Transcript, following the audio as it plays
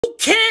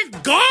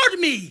can't guard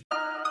me!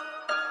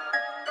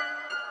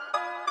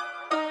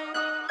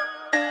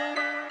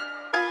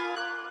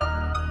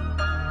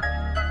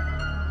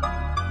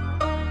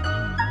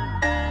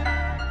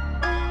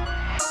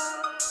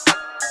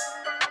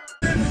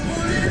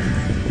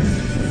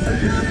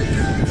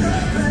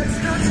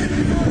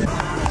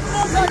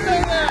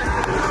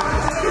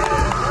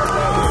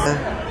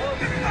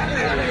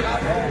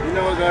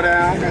 Go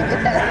down.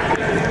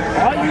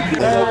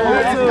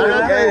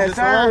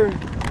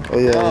 Oh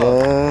yeah,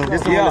 man.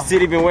 This is what the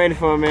city been waiting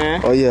for,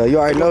 man. Oh yeah, you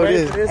already know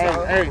this.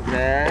 Hey,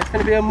 man, it's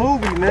gonna be a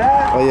movie,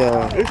 man. Oh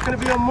yeah. It's gonna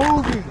be a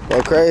movie.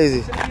 Go crazy.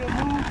 It's gonna be a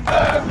movie.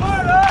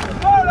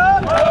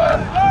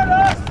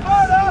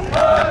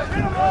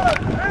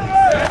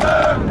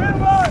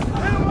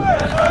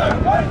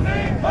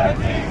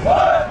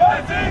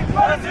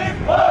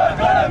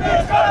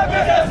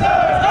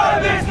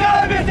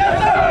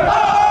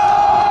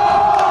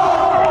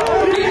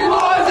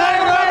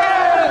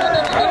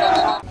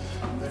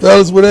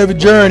 Fellas, with every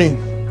journey,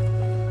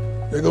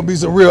 there are going to be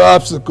some real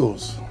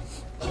obstacles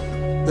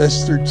that's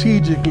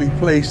strategically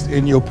placed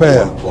in your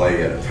path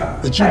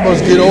that you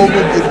must get over,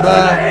 get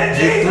by,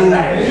 get through,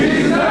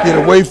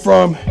 get away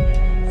from,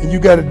 and you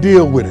got to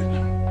deal with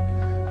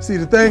it. See,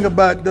 the thing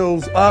about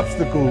those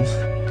obstacles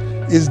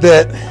is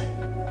that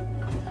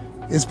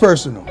it's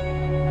personal.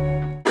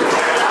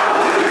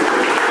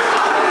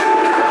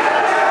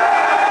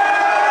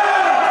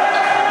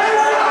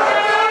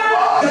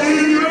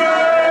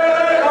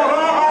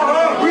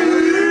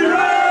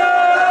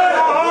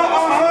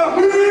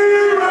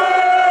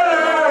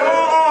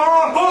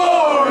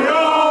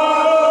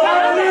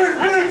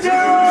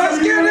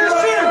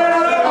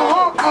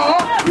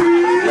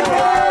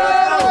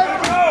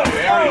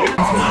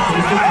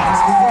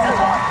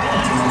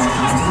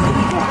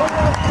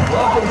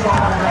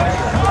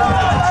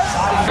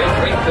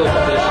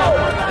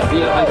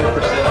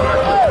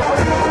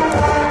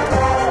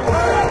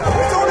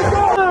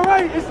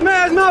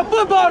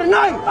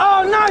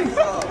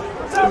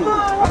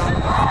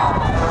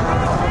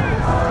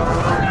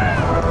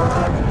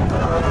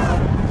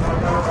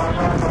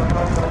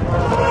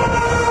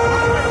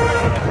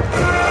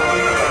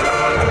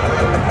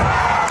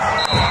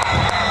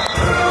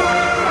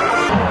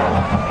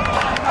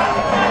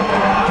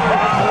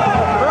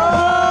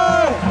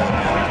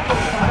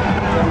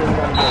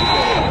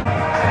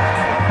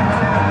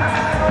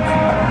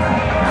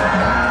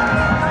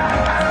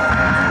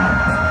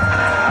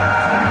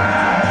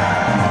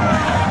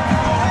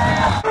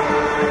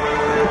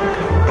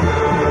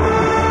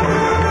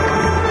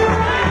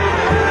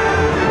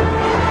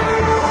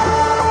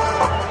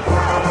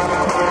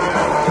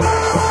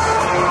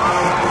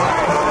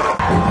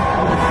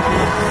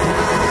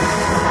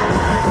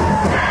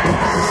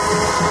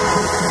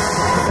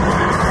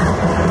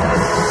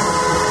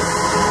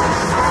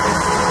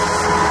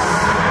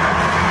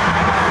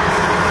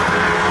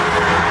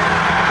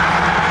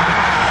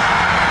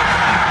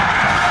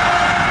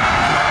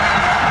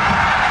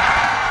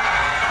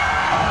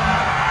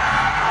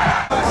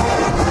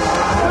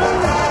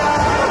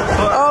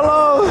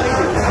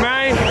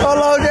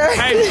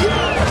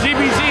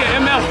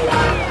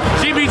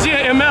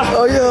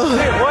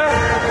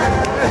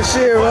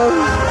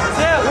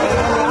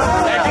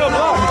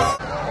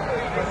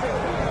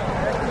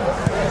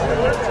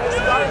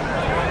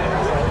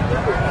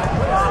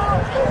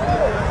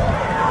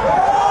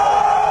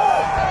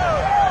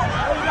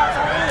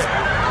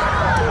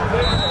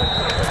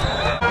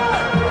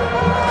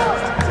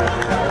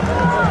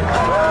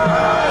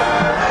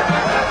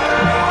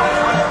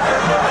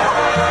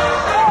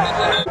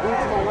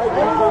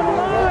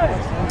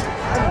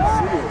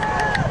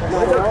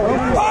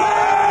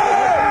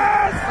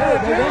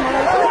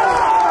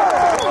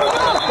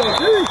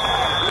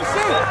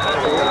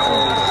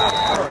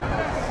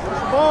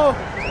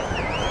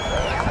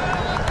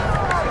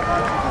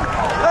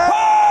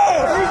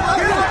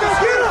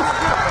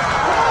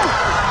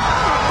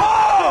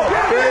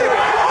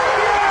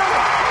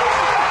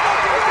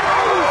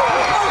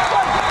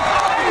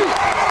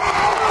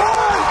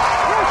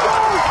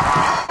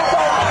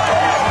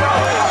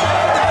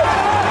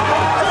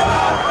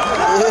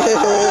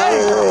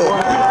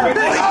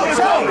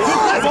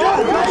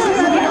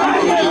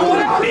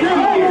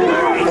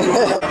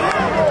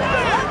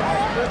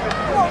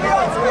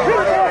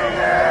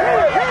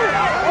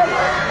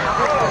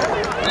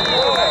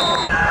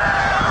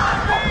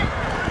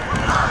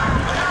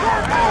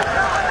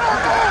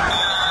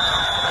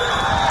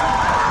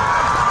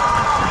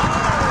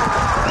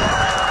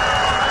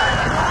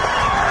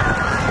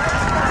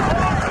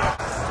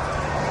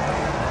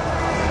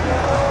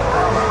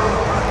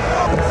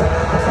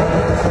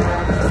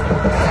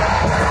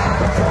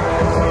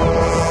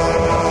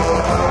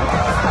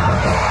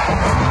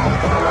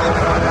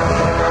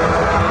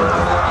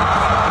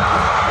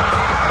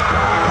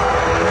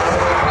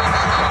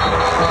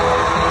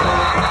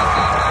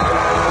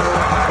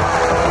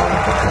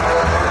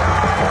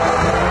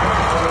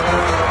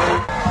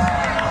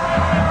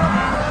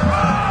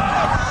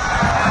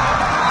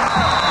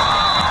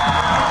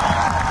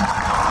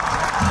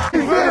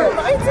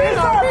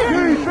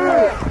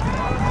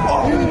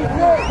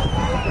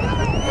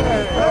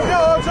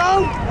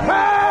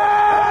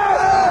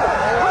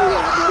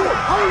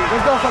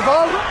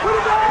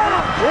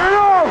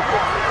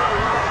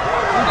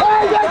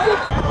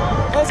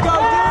 Let's go,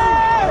 dude!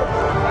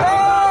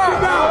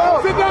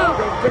 Sit down!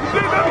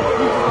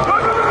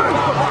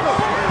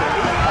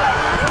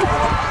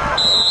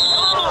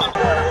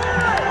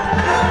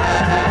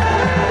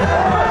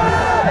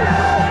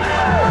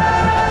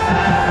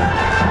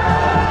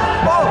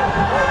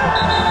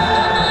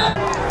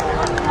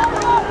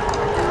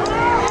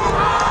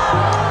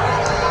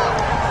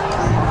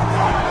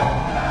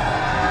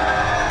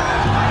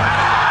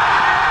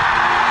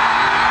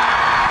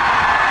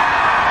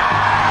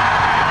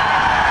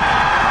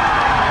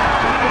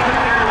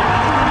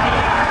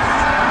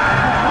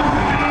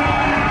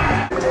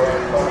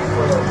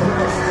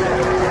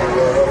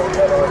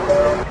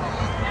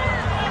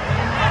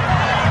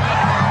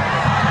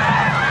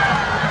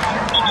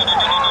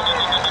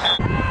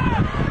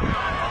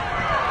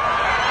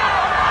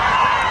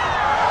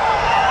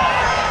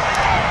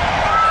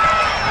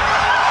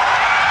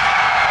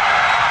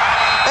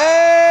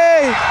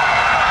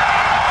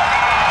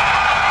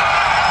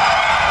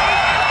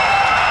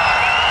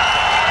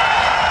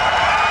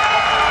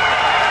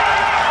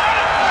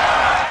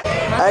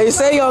 Hey, you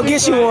say you gonna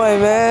get you one,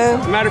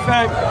 man. Matter of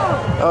fact.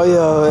 Oh,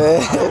 yo,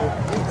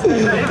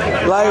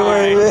 man.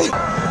 Lightweight, man.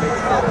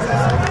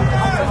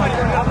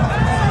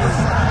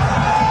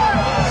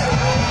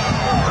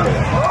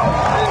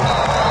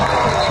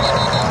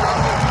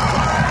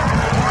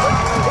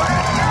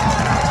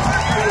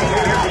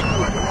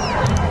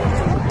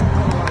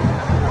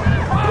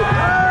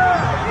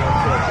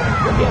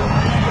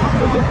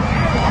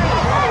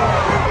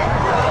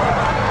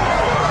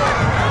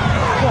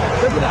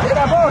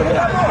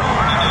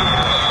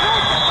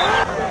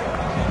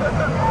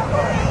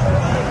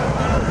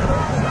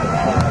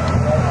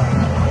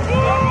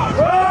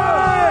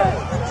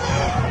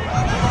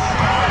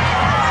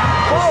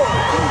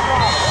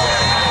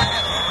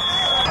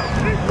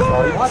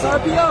 Watch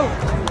RPO.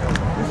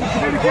 This is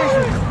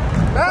communication.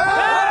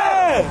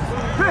 Hey!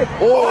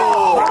 Oh!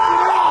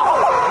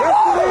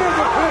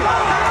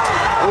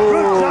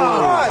 Good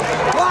job.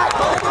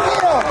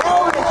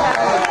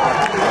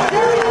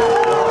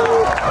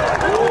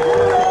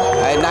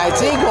 Hey,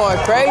 19 going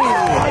crazy.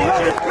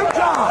 Good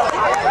job.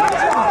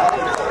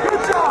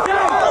 Good job.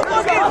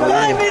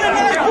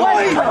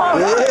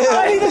 Yeah.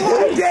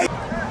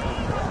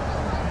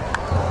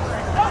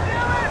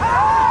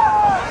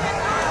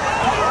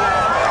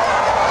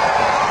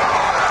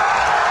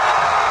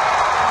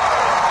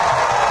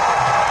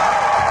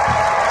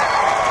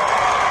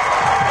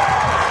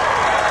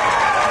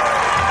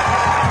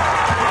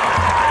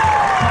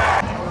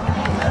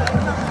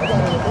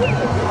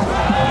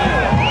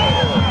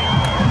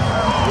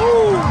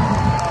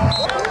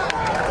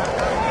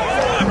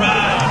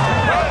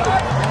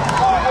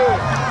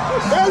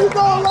 There you go,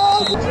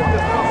 Love.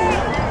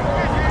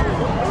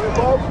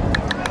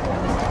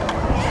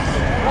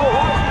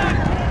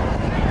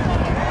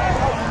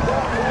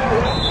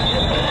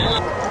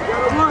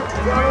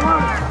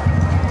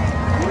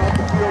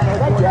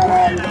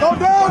 Go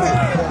down it.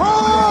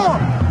 Boom.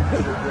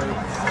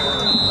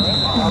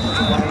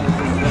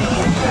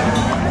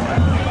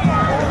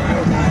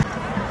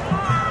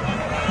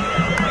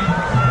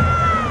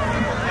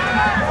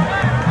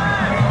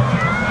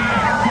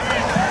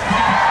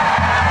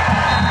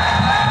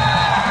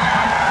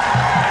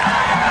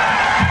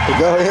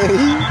 Go ahead.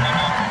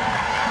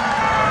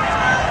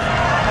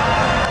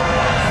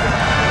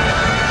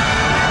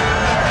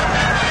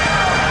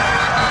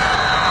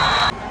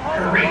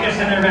 Courageous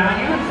in their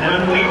values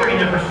and unwavering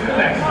in pursuit of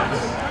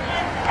excellence.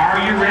 Are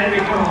you ready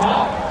to come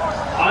home?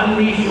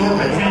 Unleash your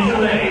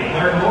potential and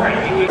learn more at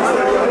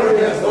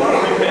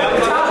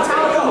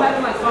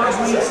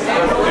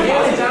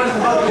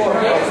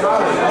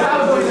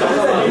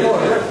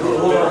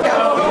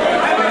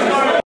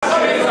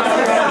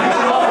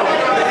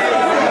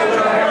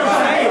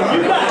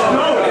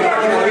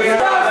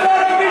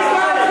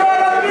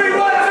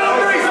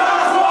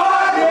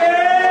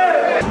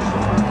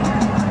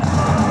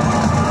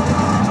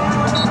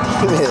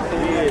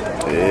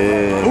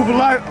Yeah. Move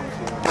alive.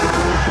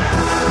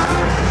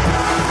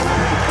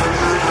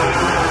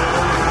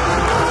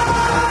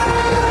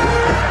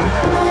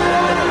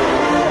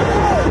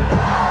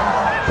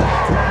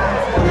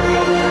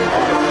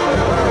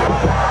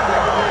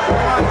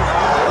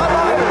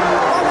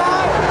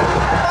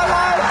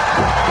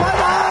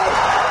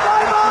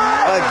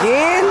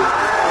 Again?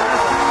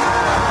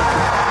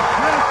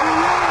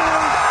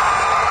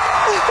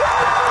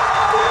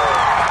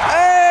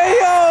 Hey,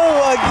 yo,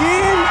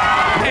 again?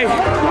 Hey,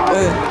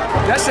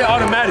 that shit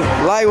automatic.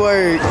 Light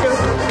word.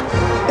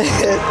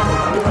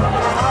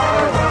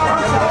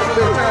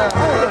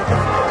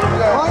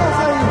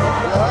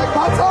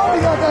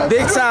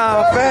 Big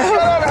time,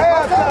 fam.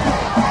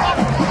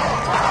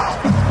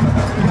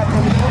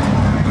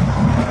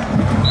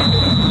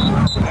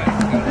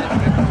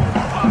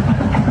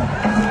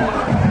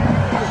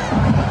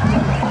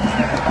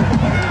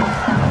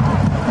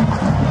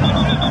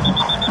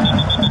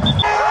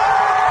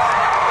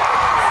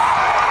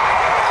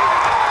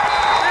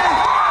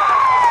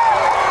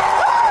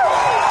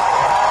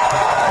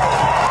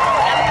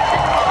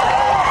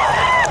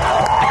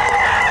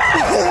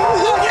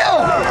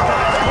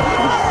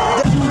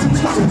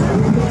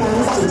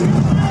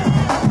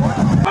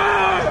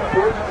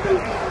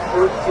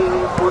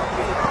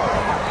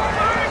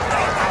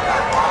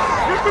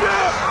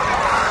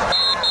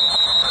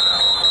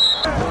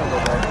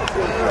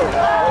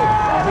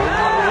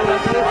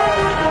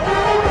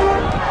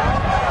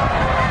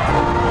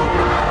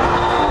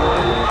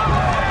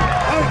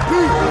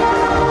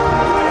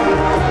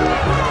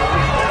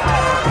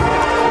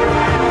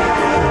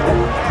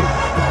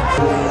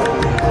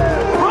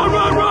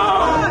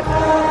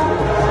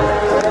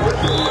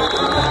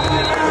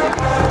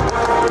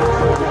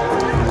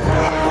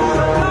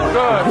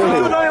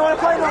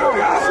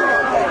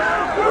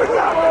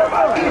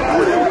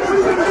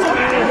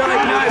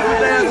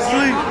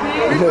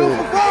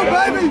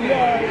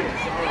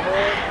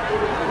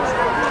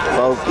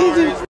 Oh,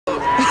 PG.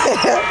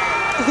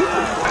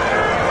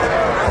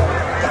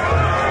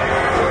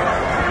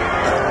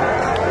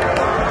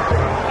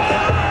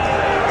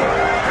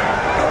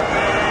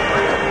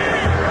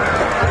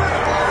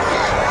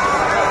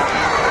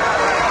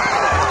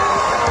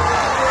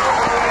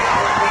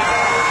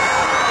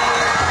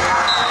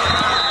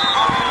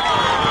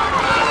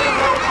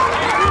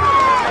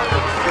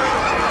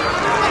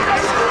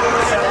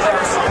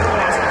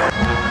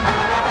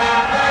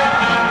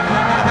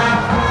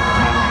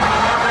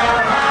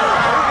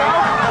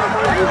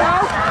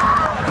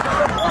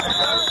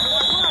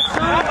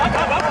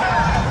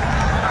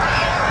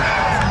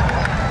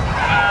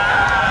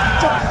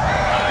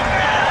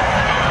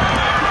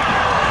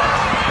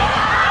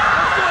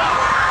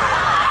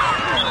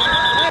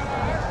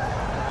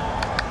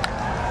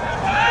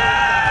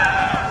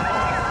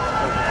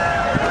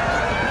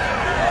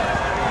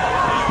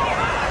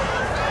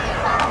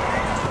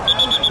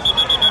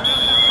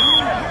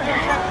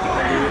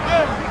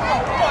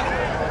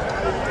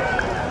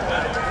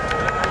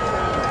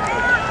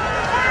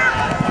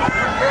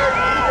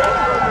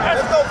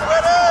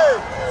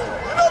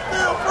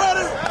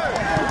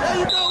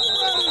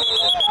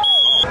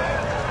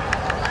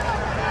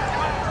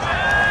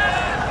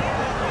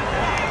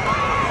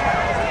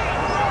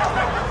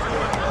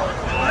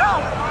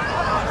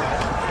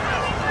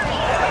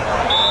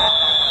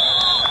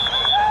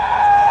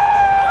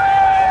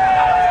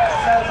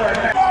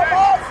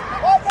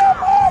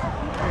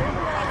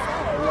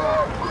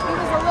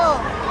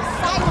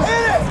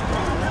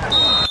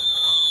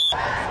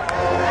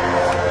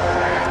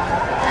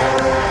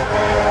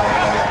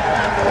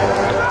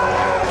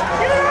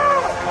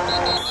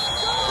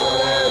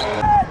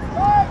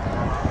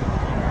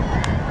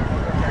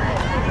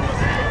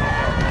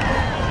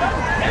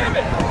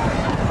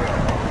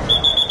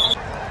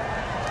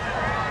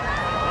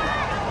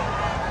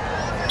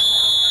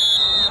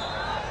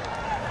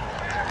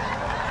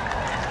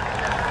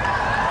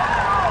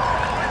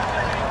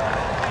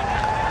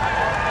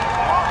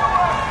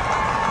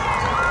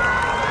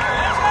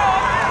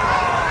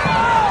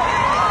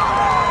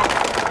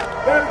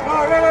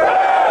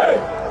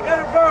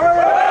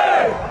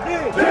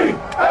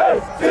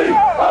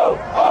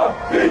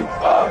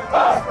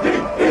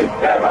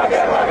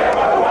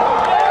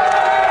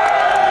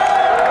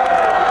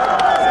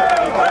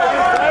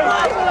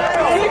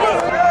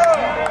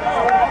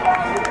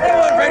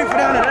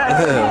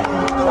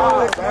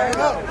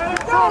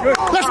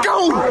 Let's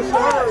go!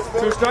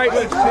 2 strikes.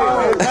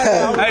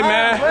 Hey,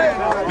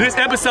 man. This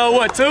episode,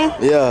 what, 2?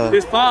 Yeah.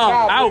 This fall,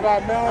 out.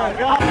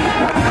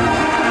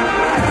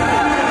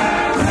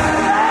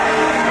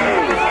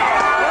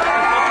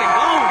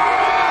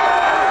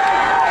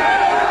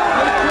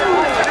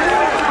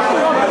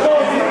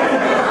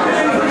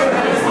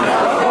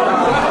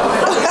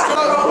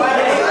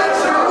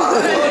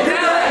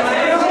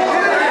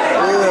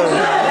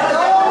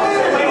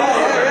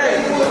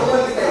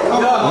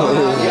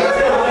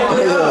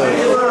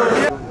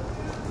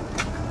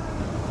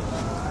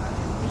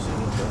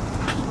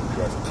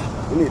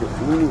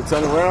 We need to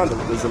turn around.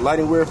 Is the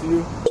lighting weird for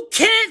you? You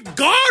can't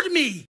guard me!